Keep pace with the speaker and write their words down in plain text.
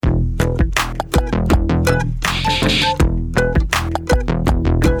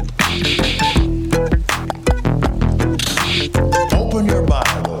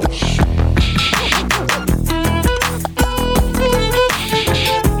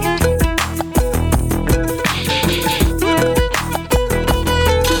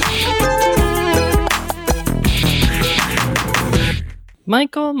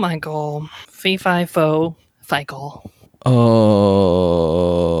Michael, fee fi fo, Fickle. Oh,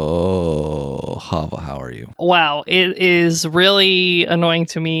 Hava, how are you? Wow, it is really annoying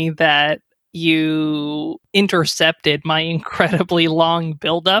to me that you intercepted my incredibly long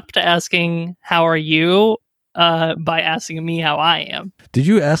build-up to asking how are you by asking me how I am. Did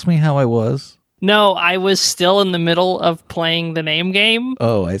you ask me how I was? No, I was still in the middle of playing the name game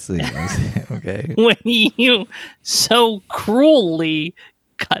Oh, I see. Okay. when you so cruelly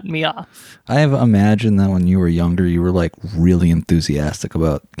cut me off. I have imagined that when you were younger, you were like really enthusiastic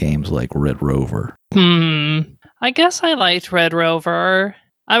about games like Red Rover. I guess I liked Red Rover.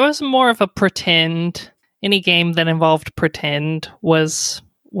 I was more of a pretend. Any game that involved pretend was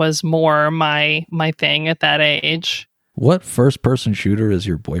more my thing at that age. What first-person shooter is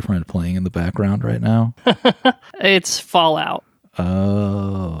your boyfriend playing in the background right now? It's Fallout.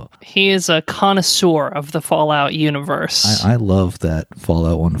 Oh. He is a connoisseur of the Fallout universe. I love that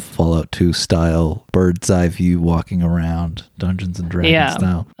Fallout 1, Fallout 2 style, bird's eye view walking around, Dungeons and Dragons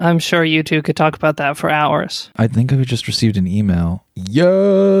style. I'm sure you two could talk about that for hours. I think I just received an email.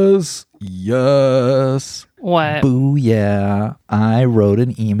 Yes. What? Booyah. I wrote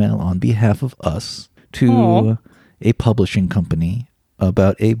an email on behalf of us to a publishing company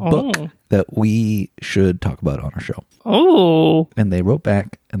about a book that we should talk about on our show. Oh. And they wrote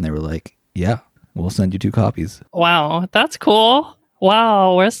back and they were like, yeah, we'll send you 2 copies. Wow, that's cool.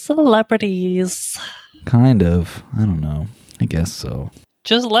 Wow, we're celebrities. Kind of. I don't know. I guess so.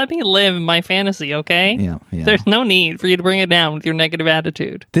 Just let me live my fantasy, okay? Yeah. There's no need for you to bring it down with your negative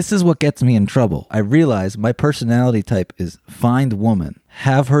attitude. This is what gets me in trouble. I realize my personality type is find woman,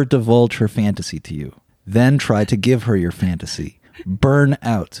 have her divulge her fantasy to you, then try to give her your fantasy, burn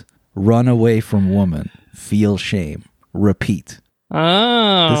out, run away from woman, feel shame, repeat.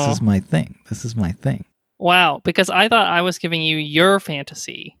 Oh. This is my thing. Wow, because I thought I was giving you your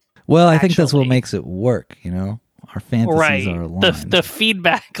fantasy. Well, I think that's what makes it work, you know? Our fantasies are aligned. The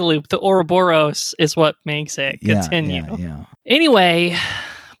feedback loop, the Ouroboros is what makes it continue. Yeah. Anyway,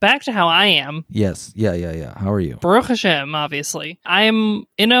 back to how I am. Yes. Yeah. How are you? Baruch Hashem, obviously. I'm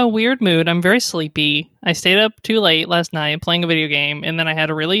in a weird mood. I'm very sleepy. I stayed up too late last night playing a video game, and then I had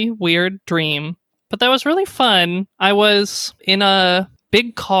a really weird dream. But that was really fun. I was in a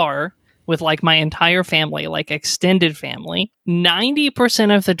big car with like my entire family, like extended family.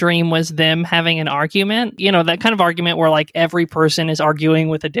 90% of the dream was them having an argument. You know, that kind of argument where like every person is arguing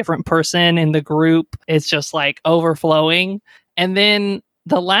with a different person in the group. It's just like overflowing. And then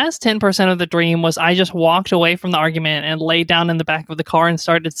the last 10% of the dream was I just walked away from the argument and laid down in the back of the car and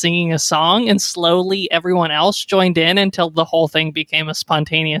started singing a song, and slowly everyone else joined in until the whole thing became a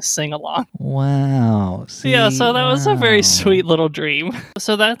spontaneous sing-along. Wow. Yeah, so that was a very sweet little dream.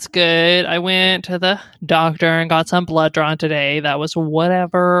 So that's good. I went to the doctor and got some blood drawn today. That was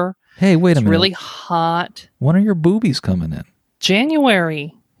whatever. Hey, wait a minute. It's really hot. When are your boobies coming in?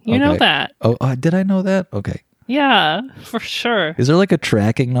 January. You know that. Oh, did I know that? Okay. Yeah, for sure. Is there like a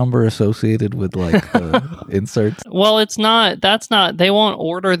tracking number associated with like the inserts? Well, they won't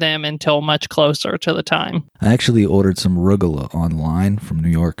order them until much closer to the time. I actually ordered some rugula online from New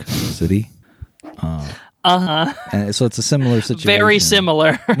York City. And so it's a similar situation. Very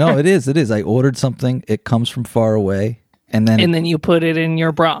similar. No, it is. I ordered something. It comes from far away. And then you put it in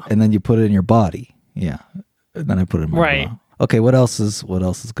your bra. And then you put it in your body. Yeah. And then I put it in my bra. Okay, what else is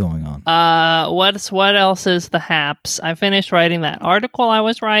going on? What else is the haps? I finished writing that article I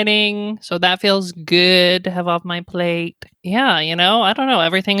was writing, so that feels good to have off my plate. Yeah, I don't know.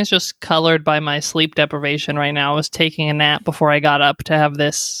 Everything is just colored by my sleep deprivation right now. I was taking a nap before I got up to have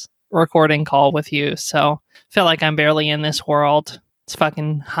this recording call with you, so I feel like I'm barely in this world. It's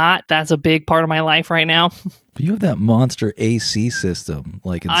fucking hot. That's a big part of my life right now. You have that monster AC system,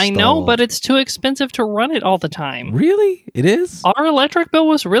 like installed. I know, but it's too expensive to run it all the time. Really? It is? Our electric bill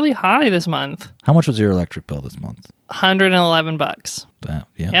was really high this month. How much was your electric bill this month? $111. Yeah,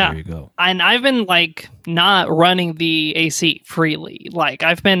 there you go. And I've been like not running the AC freely. Like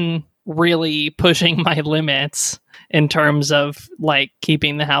I've been really pushing my limits in terms of like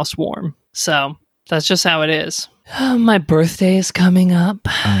keeping the house warm. So that's just how it is. My birthday is coming up.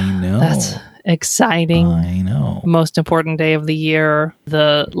 I know. That's exciting. I know. Most important day of the year,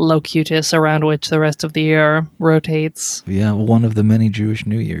 the locutus around which the rest of the year rotates. Yeah, one of the many Jewish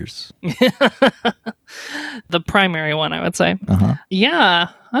New Years. The primary one, I would say. Uh-huh. Yeah,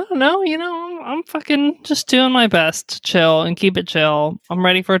 I don't know. I'm fucking just doing my best to chill and keep it chill. I'm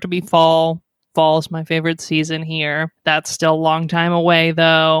ready for it to be fall. Fall is my favorite season here. That's still a long time away,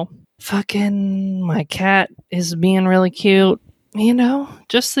 though. Fucking my cat is being really cute.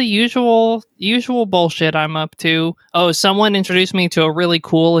 Just the usual bullshit I'm up to. Oh, someone introduced me to a really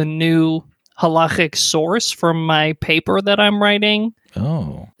cool and new halachic source for my paper that I'm writing.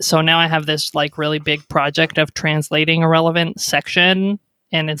 Oh. So now I have this like really big project of translating a relevant section,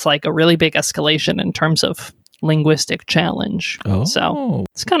 and it's like a really big escalation in terms of linguistic challenge. Oh. So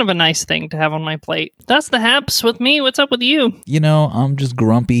it's kind of a nice thing to have on my plate. That's the haps with me. What's up with you? I'm just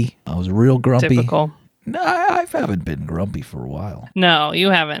grumpy. I was real grumpy. Typical. No, I haven't been grumpy for a while. No, you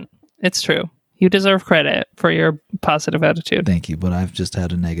haven't. It's true. You deserve credit for your positive attitude. Thank you, but I've just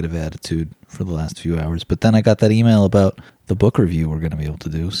had a negative attitude for the last few hours. But then I got that email about the book review we're going to be able to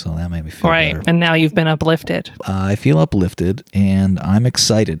do, so that made me feel better. And now you've been uplifted. I feel uplifted, and I'm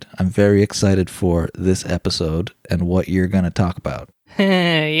excited. I'm very excited for this episode and what you're going to talk about.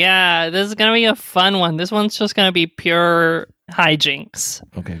 Yeah, this is going to be a fun one. This one's just going to be pure hijinks.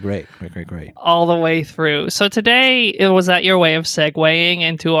 Okay, great. All the way through. So today, was that your way of segueing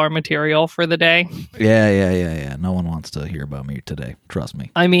into our material for the day? Yeah. No one wants to hear about me today. Trust me.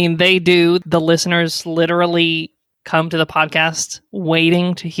 I mean, they do. The listeners literally come to the podcast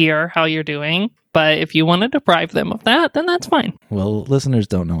waiting to hear how you're doing. But if you want to deprive them of that, then that's fine. Well, listeners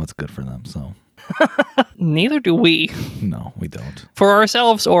don't know what's good for them, so... Neither do we. No, we don't. For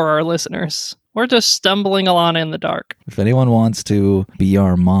ourselves or our listeners. We're just stumbling along in the dark. If anyone wants to be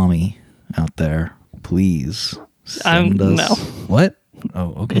our mommy out there, please send us... No. What?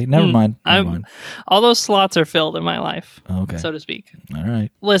 Oh, okay. Never mind. All those slots are filled in my life, okay, so to speak. All right.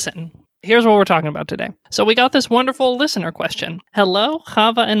 Listen, here's what we're talking about today. So we got this wonderful listener question. Hello,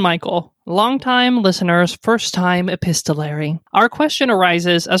 Chava and Michael. Long-time listeners, first-time epistolary. Our question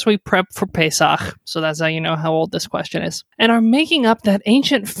arises as we prep for Pesach, so that's how you know how old this question is, and are making up that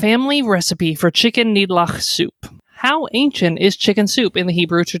ancient family recipe for chicken nidlach soup. How ancient is chicken soup in the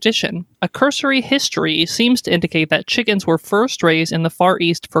Hebrew tradition? A cursory history seems to indicate that chickens were first raised in the Far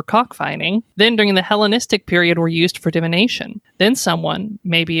East for cockfighting, then during the Hellenistic period were used for divination. Then someone,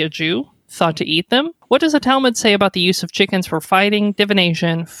 maybe a Jew, thought to eat them? What does the Talmud say about the use of chickens for fighting,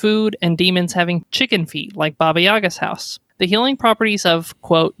 divination, food, and demons having chicken feet, like Baba Yaga's house? The healing properties of,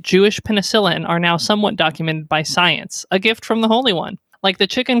 quote, Jewish penicillin are now somewhat documented by science, a gift from the Holy One. Like the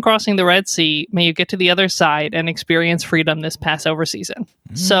chicken crossing the Red Sea, may you get to the other side and experience freedom this Passover season.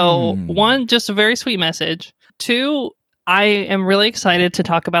 So, one, just a very sweet message. Two, I am really excited to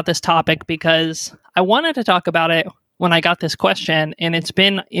talk about this topic because I wanted to talk about it when I got this question, and it's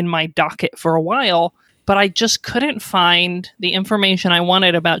been in my docket for a while, but I just couldn't find the information I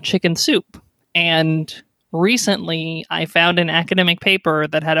wanted about chicken soup. And recently, I found an academic paper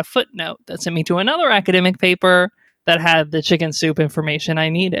that had a footnote that sent me to another academic paper that had the chicken soup information I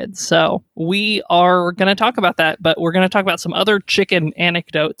needed. So we are going to talk about that, but we're going to talk about some other chicken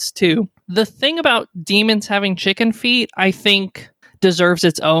anecdotes too. The thing about demons having chicken feet, I think, deserves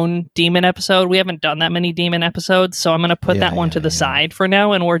its own demon episode. We haven't done that many demon episodes, so I'm going to put that one to the side for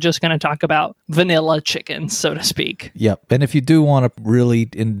now, and we're just going to talk about vanilla chickens, so to speak. Yep. And if you do want a really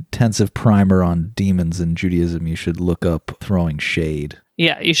intensive primer on demons in Judaism, you should look up Throwing Shade.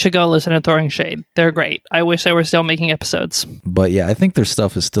 Yeah, you should go listen to Throwing Shade. They're great. I wish they were still making episodes. But yeah, I think their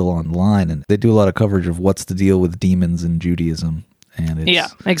stuff is still online, and they do a lot of coverage of what's the deal with demons in Judaism. And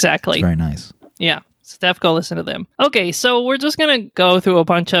it's, exactly. It's very nice. Yeah. Steph, go listen to them. Okay, so we're just going to go through a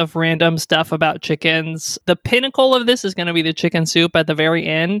bunch of random stuff about chickens. The pinnacle of this is going to be the chicken soup at the very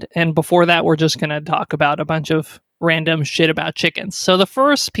end. And before that, we're just going to talk about a bunch of random shit about chickens. So the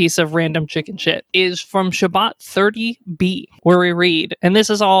first piece of random chicken shit is from Shabbat 30b, where we read, and this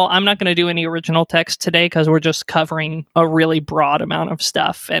is all, I'm not going to do any original text today because we're just covering a really broad amount of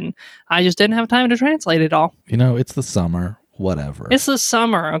stuff. And I just didn't have time to translate it all. It's the summer. Whatever. It's the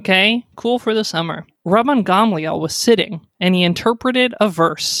summer, okay? Cool for the summer. Rabban Gamliel was sitting, and he interpreted a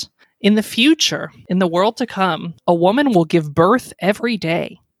verse. In the future, in the world to come, a woman will give birth every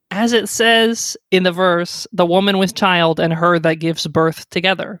day. As it says in the verse, the woman with child and her that gives birth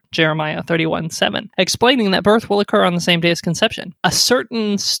together, Jeremiah 31:7, explaining that birth will occur on the same day as conception. A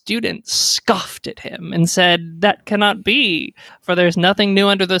certain student scoffed at him and said, that cannot be, for there's nothing new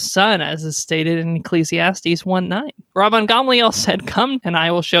under the sun, as is stated in Ecclesiastes 1:9. Rabban Gamliel said, come and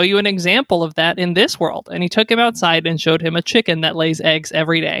I will show you an example of that in this world. And he took him outside and showed him a chicken that lays eggs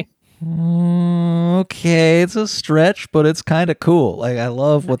every day. Okay, it's a stretch, but it's kind of cool. Like, I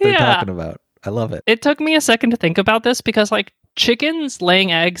love what they're talking about. I love it. It took me a second to think about this because, like, chickens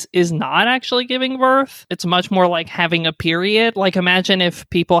laying eggs is not actually giving birth. It's much more like having a period. Like, imagine if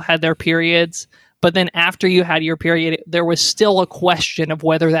people had their periods, but then after you had your period, there was still a question of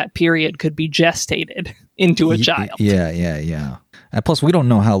whether that period could be gestated into a child. Yeah. And plus, we don't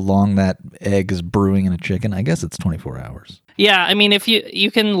know how long that egg is brewing in a chicken. I guess it's 24 hours. Yeah, I mean, if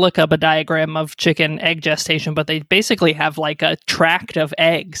you can look up a diagram of chicken egg gestation, but they basically have like a tract of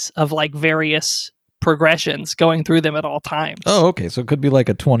eggs of like various progressions going through them at all times. Oh, okay. So it could be like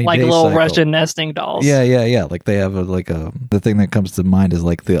a 20-day like little cycle. Russian nesting dolls. Yeah. Like they have the thing that comes to mind is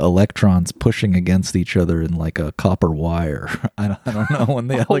like the electrons pushing against each other in like a copper wire. I don't know when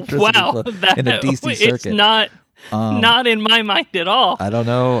the electricity in a DC circuit. It's not in my mind at all. I don't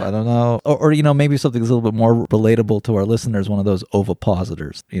know. Or maybe something that's a little bit more relatable to our listeners, one of those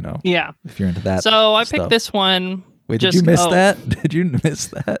ovipositors, Yeah. if you're into that. So I stuff. picked this one. Wait, did you miss that? Did you miss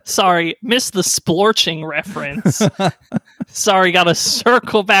that? Sorry, missed the splorching reference. Sorry, got to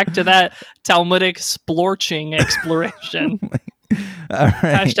circle back to that Talmudic splorching exploration. All right.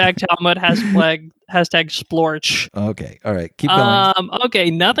 Hashtag Talmud, hashtag splorch. Okay, all right, keep going. Okay,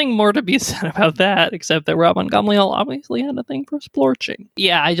 nothing more to be said about that, except that Rabban Gamliel obviously had a thing for splorching.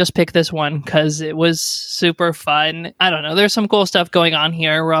 Yeah, I just picked this one because it was super fun. I don't know, there's some cool stuff going on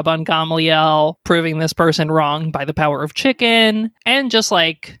here. Rabban Gamliel proving this person wrong by the power of chicken, and just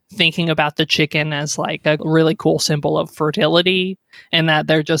like thinking about the chicken as like a really cool symbol of fertility, and that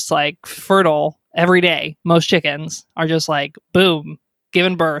they're just like fertile every day. Most chickens are just like, boom,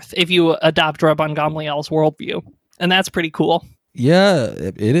 given birth if you adopt Rabban Gamliel's worldview. And that's pretty cool. Yeah,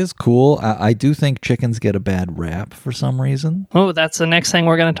 it is cool. I do think chickens get a bad rap for some reason. Oh, that's the next thing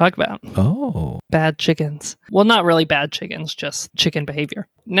we're going to talk about. Oh. Bad chickens. Well, not really bad chickens, just chicken behavior.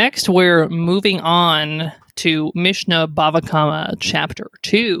 Next, we're moving on to Mishnah Bava Kama chapter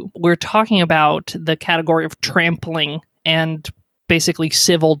 2. We're talking about the category of trampling and basically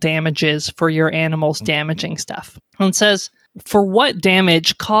civil damages for your animals damaging stuff. And it says, for what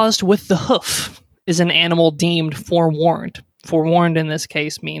damage caused with the hoof is an animal deemed forewarned? Forewarned in this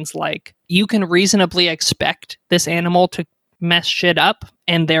case means like you can reasonably expect this animal to mess shit up,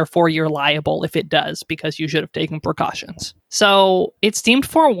 and therefore you're liable if it does because you should have taken precautions. So it's deemed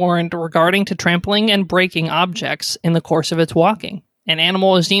forewarned regarding to trampling and breaking objects in the course of its walking. An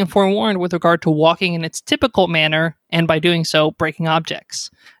animal is deemed forewarned with regard to walking in its typical manner, and by doing so, breaking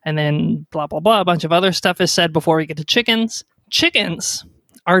objects. And then blah, blah, blah, a bunch of other stuff is said before we get to chickens. Chickens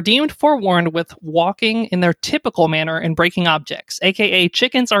are deemed forewarned with walking in their typical manner and breaking objects, aka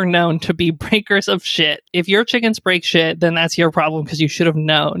chickens are known to be breakers of shit. If your chickens break shit, then that's your problem because you should have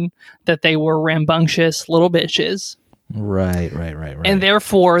known that they were rambunctious little bitches. Right. And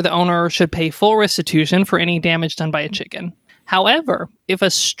therefore, the owner should pay full restitution for any damage done by a chicken. However, if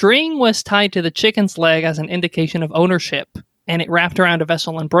a string was tied to the chicken's leg as an indication of ownership, and it wrapped around a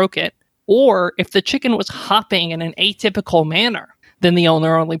vessel and broke it, or if the chicken was hopping in an atypical manner, then the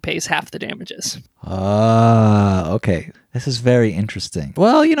owner only pays half the damages. Okay. This is very interesting.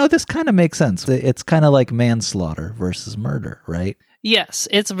 Well, this kind of makes sense. It's kind of like manslaughter versus murder, right? Yes,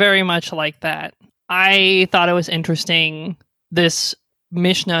 it's very much like that. I thought it was interesting. This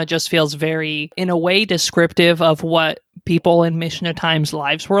Mishnah just feels very, in a way, descriptive of what people in Mishnah times'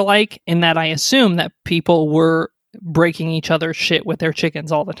 lives were like, in that I assume that people were breaking each other's shit with their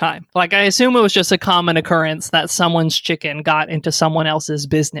chickens all the time. Like, I assume it was just a common occurrence that someone's chicken got into someone else's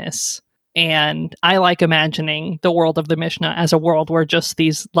business. And I like imagining the world of the Mishnah as a world where just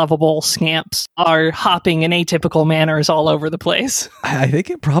these lovable scamps are hopping in atypical manners all over the place. I think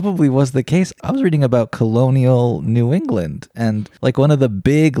it probably was the case. I was reading about colonial New England, and like one of the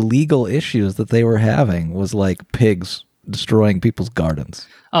big legal issues that they were having was like pigs destroying people's gardens.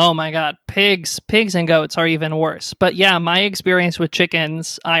 Oh my God. Pigs and goats are even worse. But yeah, my experience with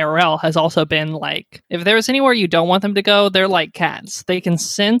chickens IRL has also been like, if there's anywhere you don't want them to go, they're like cats. They can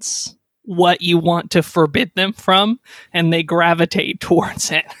sense what you want to forbid them from, and they gravitate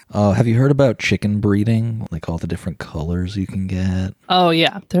towards it. Oh, have you heard about chicken breeding? Like all the different colors you can get? Oh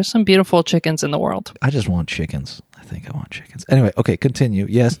yeah, there's some beautiful chickens in the world. I just want chickens. I think I want chickens. Anyway, okay, continue.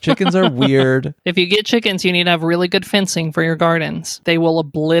 Yes, chickens are weird. If you get chickens, you need to have really good fencing for your gardens. They will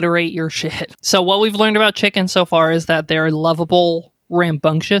obliterate your shit. So what we've learned about chickens so far is that they're lovable,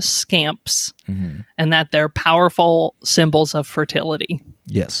 rambunctious scamps, and that they're powerful symbols of fertility.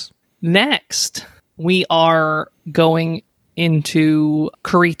 Yes. Next, we are going into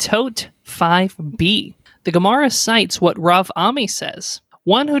Kuritot 5b. The Gemara cites what Rav Ami says.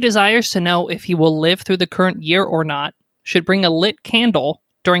 One who desires to know if he will live through the current year or not should bring a lit candle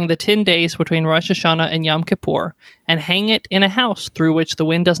during the 10 days between Rosh Hashanah and Yom Kippur and hang it in a house through which the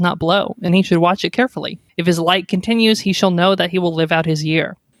wind does not blow, and he should watch it carefully. If his light continues, he shall know that he will live out his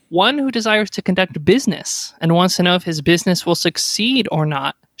year. One who desires to conduct business and wants to know if his business will succeed or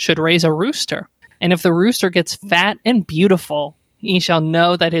not should raise a rooster. And if the rooster gets fat and beautiful, he shall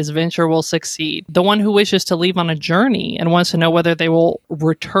know that his venture will succeed. The one who wishes to leave on a journey and wants to know whether they will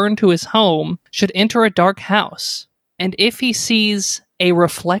return to his home should enter a dark house. And if he sees a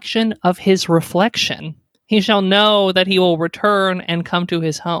reflection of his reflection, he shall know that he will return and come to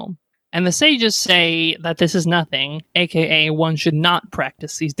his home. And the sages say that this is nothing, aka one should not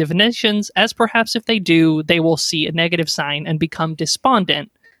practice these divinations, as perhaps if they do, they will see a negative sign and become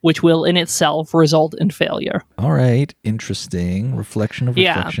despondent, which will in itself result in failure. All right. Interesting. Reflection of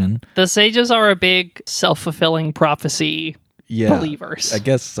reflection. The sages are a big self-fulfilling prophecy believers. I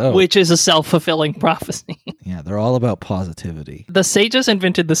guess so. Which is a self-fulfilling prophecy. Yeah, they're all about positivity. The sages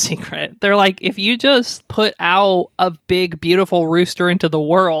invented the secret. They're like, if you just put out a big, beautiful rooster into the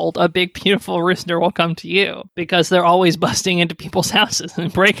world, a big, beautiful rooster will come to you, because they're always busting into people's houses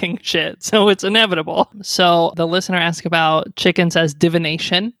and breaking shit. So it's inevitable. So the listener asked about chickens as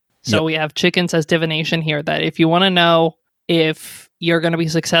divination. So we have chickens as divination here, that if you want to know if you're going to be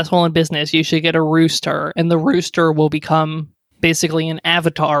successful in business, you should get a rooster, and the rooster will become basically an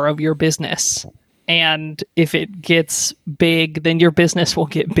avatar of your business. And if it gets big, then your business will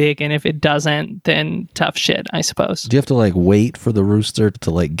get big. And if it doesn't, then tough shit, I suppose. Do you have to wait for the rooster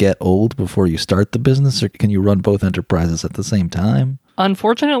to get old before you start the business, or can you run both enterprises at the same time?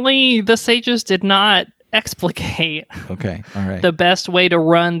 Unfortunately, the sages did not explicate the best way to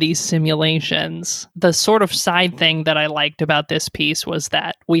run these simulations. The sort of side thing that I liked about this piece was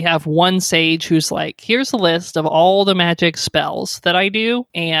that we have one sage who's like, here's a list of all the magic spells that I do,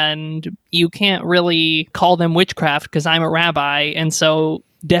 and you can't really call them witchcraft because I'm a rabbi, and so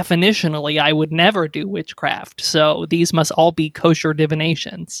definitionally I would never do witchcraft, so these must all be kosher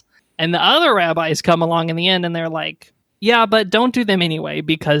divinations. And the other rabbis come along in the end and they're like, yeah, but don't do them anyway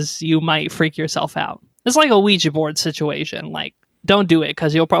because you might freak yourself out. It's like a Ouija board situation. Like, don't do it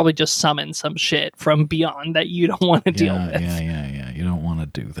because you'll probably just summon some shit from beyond that you don't want to deal with. Yeah. You don't want to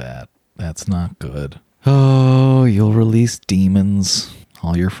do that. That's not good. Oh, you'll release demons.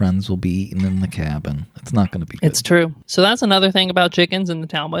 All your friends will be eaten in the cabin. It's not going to be good. It's true. So that's another thing about chickens in the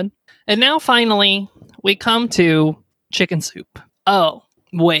Talmud. And now finally, we come to chicken soup. Oh,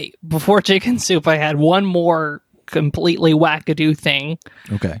 wait. Before chicken soup, I had one more completely wackadoo thing.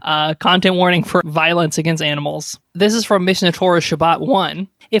 Okay. Content warning for violence against animals. This is from Mishnah Torah Shabbat 1.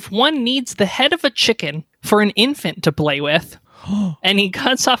 If one needs the head of a chicken for an infant to play with, and he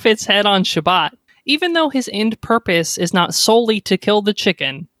cuts off its head on Shabbat, even though his end purpose is not solely to kill the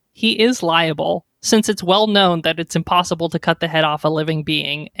chicken, he is liable, since it's well known that it's impossible to cut the head off a living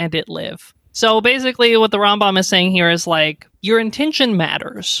being and it live. So basically what the Rambam is saying here is your intention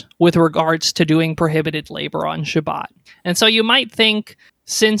matters with regards to doing prohibited labor on Shabbat. And so you might think,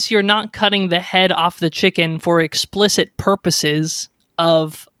 since you're not cutting the head off the chicken for explicit purposes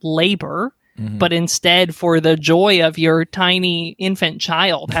of labor, but instead for the joy of your tiny infant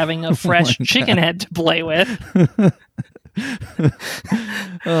child having a fresh chicken head to play with.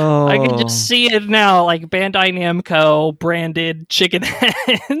 I can just see it now, Bandai Namco branded chicken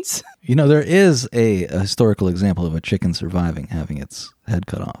heads. There is a historical example of a chicken surviving having its head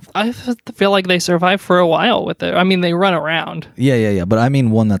cut off. I feel like they survived for a while with it. I mean, they run around. Yeah. But I mean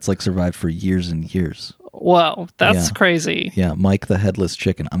one that's survived for years and years. Whoa, that's crazy. Yeah, Mike the Headless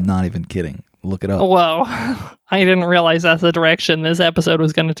Chicken. I'm not even kidding. Look it up. Whoa. I didn't realize that's the direction this episode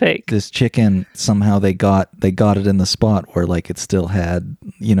was going to take. This chicken, somehow they got it in the spot where it still had,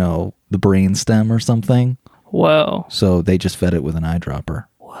 the brain stem or something. Whoa. So they just fed it with an eyedropper.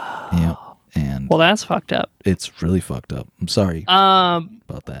 Wow. Yep. And that's fucked up. It's really fucked up. I'm sorry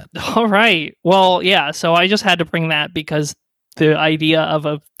about that. All right. Well, yeah, so I just had to bring that because the idea of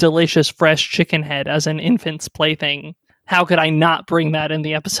a delicious fresh chicken head as an infant's plaything, how could I not bring that in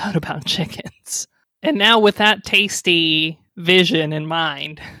the episode about chickens? And now with that tasty vision in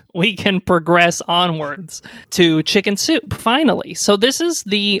mind, we can progress onwards to chicken soup, finally. So this is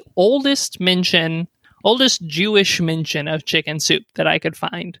the oldest Jewish mention of chicken soup that I could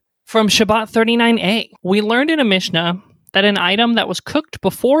find. From Shabbat 39a, we learned in a Mishnah that an item that was cooked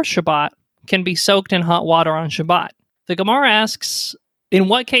before Shabbat can be soaked in hot water on Shabbat. The Gemara asks, in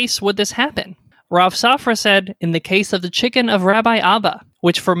what case would this happen? Rav Safra said, in the case of the chicken of Rabbi Abba,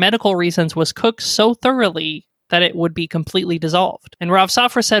 which for medical reasons was cooked so thoroughly that it would be completely dissolved. And Rav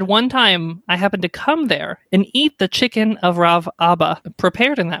Safra said, one time I happened to come there and eat the chicken of Rav Abba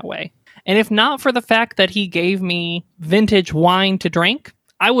prepared in that way. And if not for the fact that he gave me vintage wine to drink,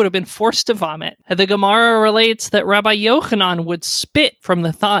 I would have been forced to vomit. The Gemara relates that Rabbi Yochanan would spit from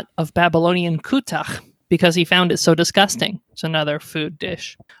the thought of Babylonian kutach because he found it so disgusting. It's another food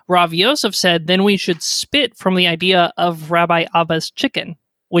dish. Rav Yosef said, then we should spit from the idea of Rabbi Abba's chicken,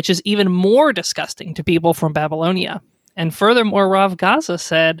 which is even more disgusting to people from Babylonia. And furthermore, Rav Gaza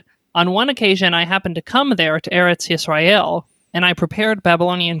said, on one occasion I happened to come there to Eretz Yisrael, and I prepared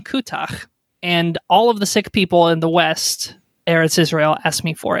Babylonian kutach, and all of the sick people in the West, Eretz Israel, asked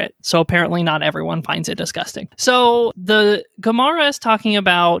me for it. So apparently not everyone finds it disgusting. So the Gemara is talking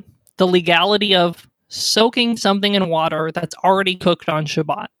about the legality of soaking something in water that's already cooked on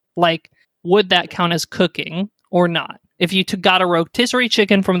Shabbat. Like, would that count as cooking or not? If you got a rotisserie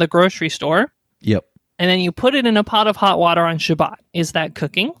chicken from the grocery store, Yep. and then you put it in a pot of hot water on Shabbat, is that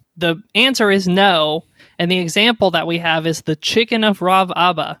cooking? The answer is no. And the example that we have is the chicken of Rav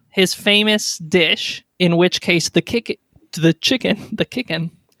Abba, his famous dish, in which case the chicken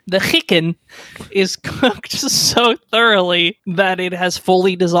is cooked so thoroughly that it has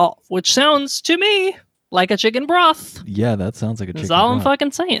fully dissolved, which sounds to me like a chicken broth. Yeah, that sounds like a chicken That's all I'm broth.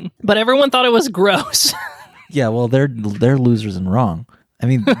 fucking saying. But everyone thought it was gross. Yeah, well, they're losers and wrong. I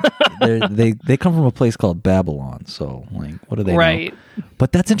mean, they come from a place called Babylon, so like, what do they Right. know?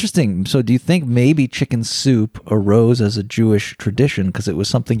 But that's interesting. So, do you think maybe chicken soup arose as a Jewish tradition because it was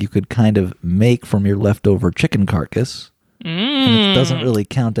something you could kind of make from your leftover chicken carcass, and it doesn't really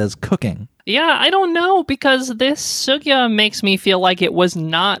count as cooking? Yeah, I don't know, because this sugya makes me feel like it was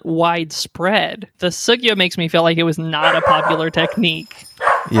not widespread. The sugya makes me feel like it was not a popular technique.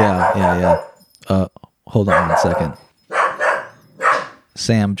 Yeah. Hold on 1 second.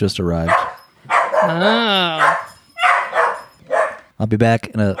 Sam just arrived. Oh, I'll be back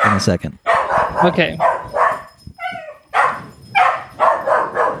in a second. okay.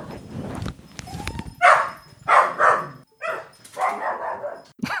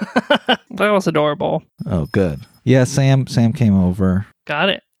 That was adorable. Oh, good. Yeah, Sam came over. Got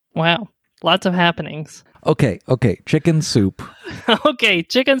it. Wow. Lots of happenings. Okay. Chicken soup. Okay,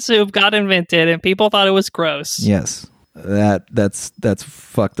 chicken soup got invented and people thought it was gross. Yes. That's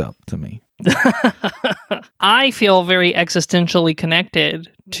fucked up to me. I feel very existentially connected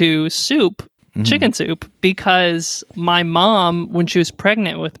to soup, chicken soup, because my mom, when she was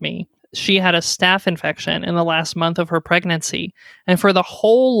pregnant with me, she had a staph infection in the last month of her pregnancy. And for the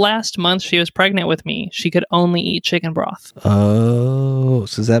whole last month she was pregnant with me, she could only eat chicken broth. Oh,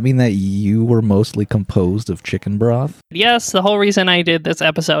 so does that mean that you were mostly composed of chicken broth? Yes, the whole reason I did this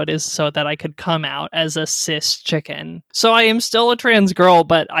episode is so that I could come out as a cis chicken. So I am still a trans girl,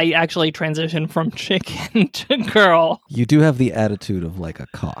 but I actually transitioned from chicken to girl. You do have the attitude of like a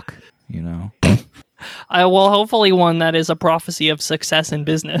cock, you know? I will hopefully one that is a prophecy of success in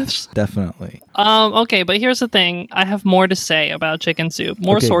business. Definitely. Okay, but here's the thing. I have more to say about chicken soup,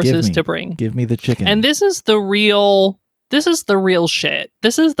 more Okay, sources give me. to bring. Give me the chicken. And this is the real shit.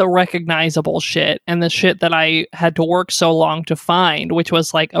 This is the recognizable shit, and the shit that I had to work so long to find, which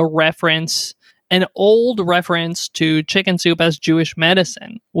was like an old reference to chicken soup as Jewish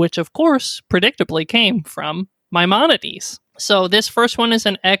medicine, which of course predictably came from Maimonides. So this first one is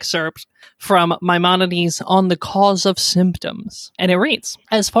an excerpt from Maimonides on the cause of symptoms. And it reads,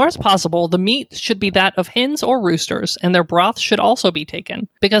 as far as possible, the meat should be that of hens or roosters, and their broth should also be taken,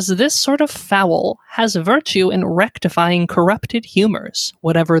 because this sort of fowl has virtue in rectifying corrupted humors,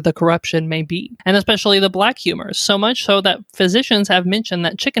 whatever the corruption may be, and especially the black humors, so much so that physicians have mentioned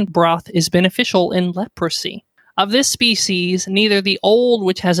that chicken broth is beneficial in leprosy. Of this species, neither the old,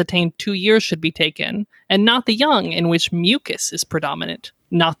 which has attained 2 years, should be taken, and not the young, in which mucus is predominant,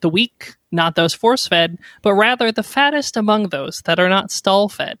 not the weak, not those force-fed, but rather the fattest among those that are not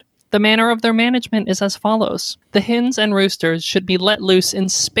stall-fed. The manner of their management is as follows. The hens and roosters should be let loose in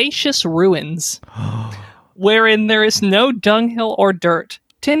spacious ruins, wherein there is no dunghill or dirt,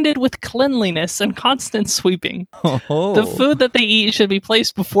 tended with cleanliness and constant sweeping. Oh. The food that they eat should be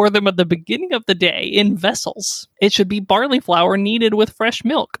placed before them at the beginning of the day in vessels. It should be barley flour kneaded with fresh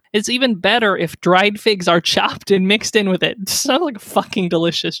milk. It's even better if dried figs are chopped and mixed in with it. It sounds like a fucking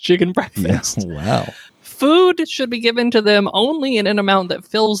delicious chicken Yeah, breakfast. wow. Food should be given to them only in an amount that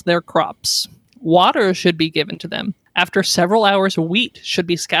fills their crops. Water should be given to them. After several hours, wheat should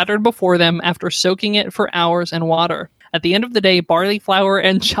be scattered before them after soaking it for hours in water. At the end of the day, barley flour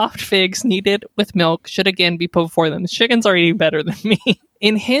and chopped figs kneaded with milk should again be put before them. The chickens are eating better than me.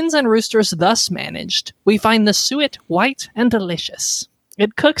 In hens and roosters thus managed, we find the suet white and delicious.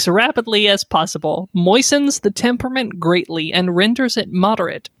 It cooks rapidly as possible, moistens the temperament greatly, and renders it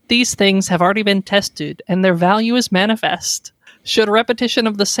moderate. These things have already been tested, and their value is manifest. Should repetition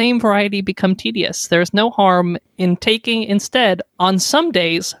of the same variety become tedious, there is no harm in taking instead, on some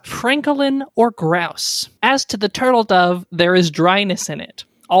days, francolin or grouse. As to the turtle dove, there is dryness in it.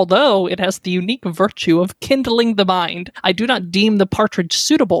 Although it has the unique virtue of kindling the mind, I do not deem the partridge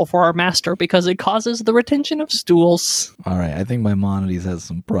suitable for our master because it causes the retention of stools. All right, I think Maimonides has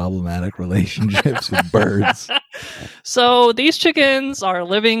some problematic relationships with birds. So these chickens are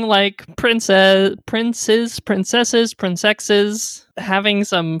living like princesses, princesses, having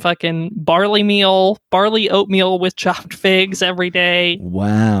some fucking barley oatmeal with chopped figs every day.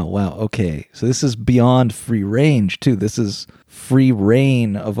 Wow. Okay. So this is beyond free range too. This is free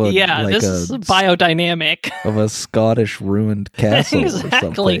reign of a this is biodynamic of a Scottish ruined castle.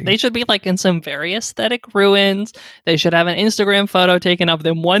 Exactly. Or They should be like in some very aesthetic ruins. They should have an Instagram photo taken of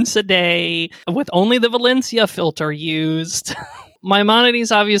them once a day with only the Valencia filter used.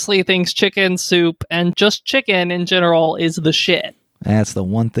 Maimonides obviously thinks chicken soup and just chicken in general is the shit. That's the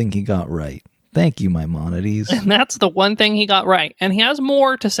one thing he got right. Thank you, Maimonides. And that's the one thing he got right. And he has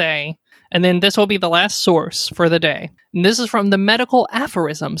more to say. And then this will be the last source for the day. And this is from the medical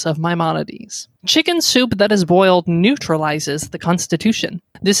aphorisms of Maimonides. Chicken soup that is boiled neutralizes the constitution.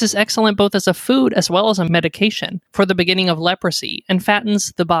 This is excellent both as a food as well as a medication for the beginning of leprosy and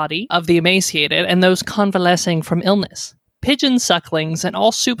fattens the body of the emaciated and those convalescing from illness. Pigeon sucklings and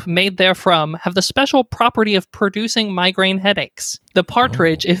all soup made therefrom have the special property of producing migraine headaches. The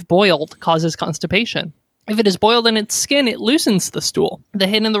partridge, if boiled, causes constipation. If it is boiled in its skin, it loosens the stool. The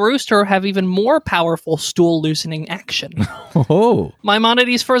hen and the rooster have even more powerful stool-loosening action. Oh.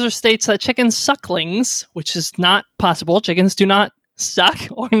 Maimonides further states that chicken sucklings, which is not possible, chickens do not suck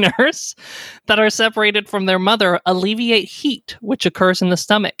or nurse, that are separated from their mother alleviate heat, which occurs in the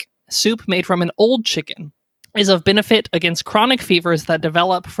stomach. Soup made from an old chicken is of benefit against chronic fevers that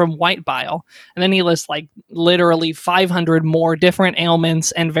develop from white bile. And then he lists like literally 500 more different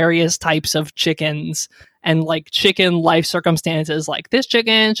ailments and various types of chickens and like chicken life circumstances. Like this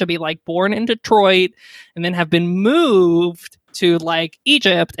chicken should be like born in Detroit and then have been moved to like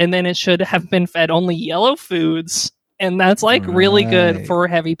Egypt, and then it should have been fed only yellow foods. And that's like really good for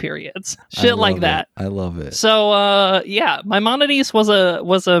heavy periods. Shit like that. I love it. So Maimonides was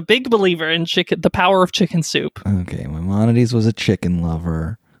a big believer in the power of chicken soup. Okay, Maimonides was a chicken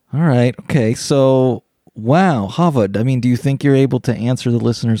lover. All right. Okay. So wow, Hava, I mean, do you think you're able to answer the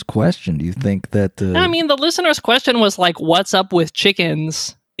listener's question? Do you think that I mean, the listener's question was like, what's up with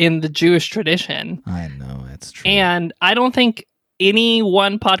chickens in the Jewish tradition? I know, it's true. And I don't think any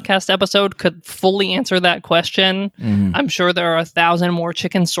one podcast episode could fully answer that question. Mm-hmm. I'm sure there are 1,000 more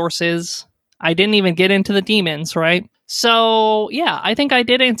chicken sources. I didn't even get into the demons, right? So, yeah, I think I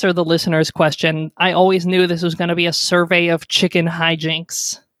did answer the listener's question. I always knew this was going to be a survey of chicken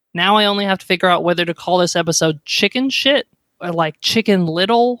hijinks. Now I only have to figure out whether to call this episode Chicken Shit or like Chicken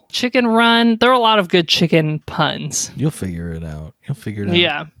Little, Chicken Run. There are a lot of good chicken puns. You'll figure it out.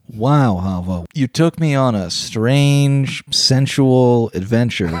 Yeah. Wow, Hava. You took me on a strange, sensual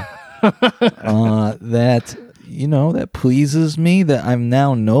adventure that pleases me, that I'm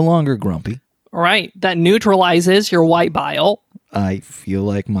now no longer grumpy. Right. That neutralizes your white bile. I feel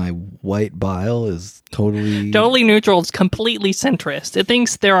like my white bile is totally neutral. It's completely centrist. It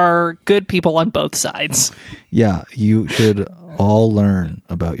thinks there are good people on both sides. Yeah, you should all learn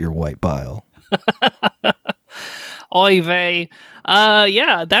about your white bile. Oy vey.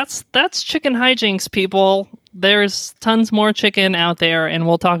 Yeah, that's chicken hijinks, people. There's tons more chicken out there, and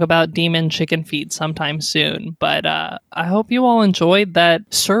we'll talk about demon chicken feet sometime soon. But I hope you all enjoyed that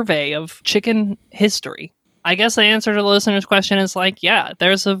survey of chicken history. I guess the answer to the listener's question is like, yeah,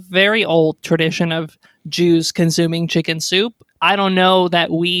 there's a very old tradition of Jews consuming chicken soup. I don't know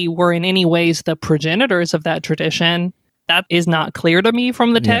that we were in any ways the progenitors of that tradition. That is not clear to me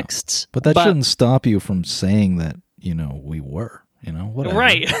from the texts. But that shouldn't stop you from saying that, we were. Whatever.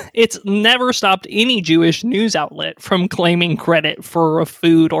 Right. It's never stopped any Jewish news outlet from claiming credit for a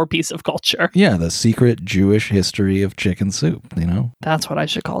food or piece of culture. Yeah, the secret Jewish history of chicken soup, That's what I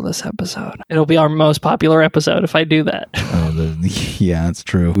should call this episode. It'll be our most popular episode if I do that. Yeah, it's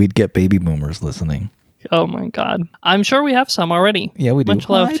true. We'd get baby boomers listening. Oh my God. I'm sure we have some already. Yeah, we do. Much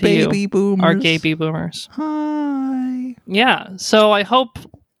love Hi, to baby you, boomers. our baby boomers. Hi. Yeah, so I hope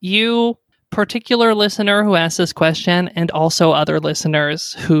you, particular listener who asked this question, and also other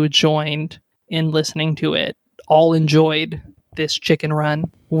listeners who joined in listening to it, all enjoyed this chicken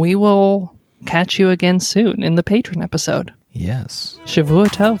run. We will catch you again soon in the patron episode. Yes. Shavua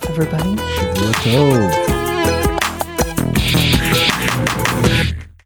Tov, everybody. Shavua Tov.